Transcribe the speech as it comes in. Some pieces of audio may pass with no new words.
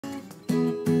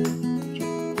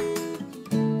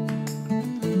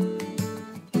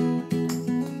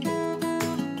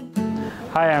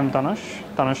Hi, I am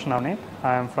Tanush Navnith.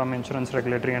 I am from Insurance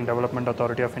Regulatory and Development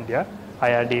Authority of India,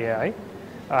 IRDAI.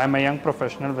 I am a young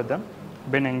professional with them,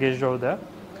 been engaged over there.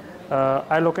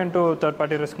 I look into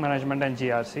third-party risk management and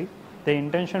GRC. The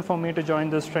intention for me to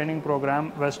join this training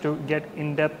program was to get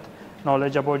in-depth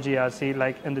knowledge about GRC,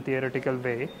 like in the theoretical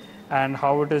way, and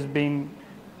how it is being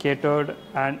catered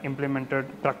and implemented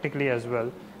practically as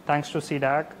well. Thanks to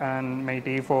CDAC and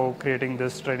MeitY for creating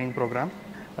this training program.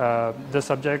 The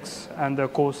subjects and the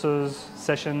courses,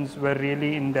 sessions were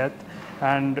really in-depth,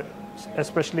 and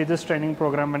especially this training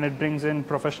program, when it brings in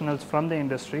professionals from the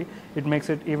industry, it makes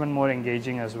it even more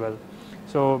engaging as well.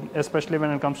 So especially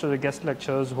when it comes to the guest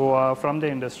lecturers who are from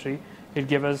the industry, it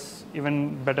gives us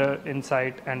even better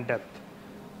insight and depth.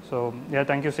 So yeah,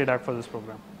 thank you CDAC for this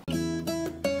program.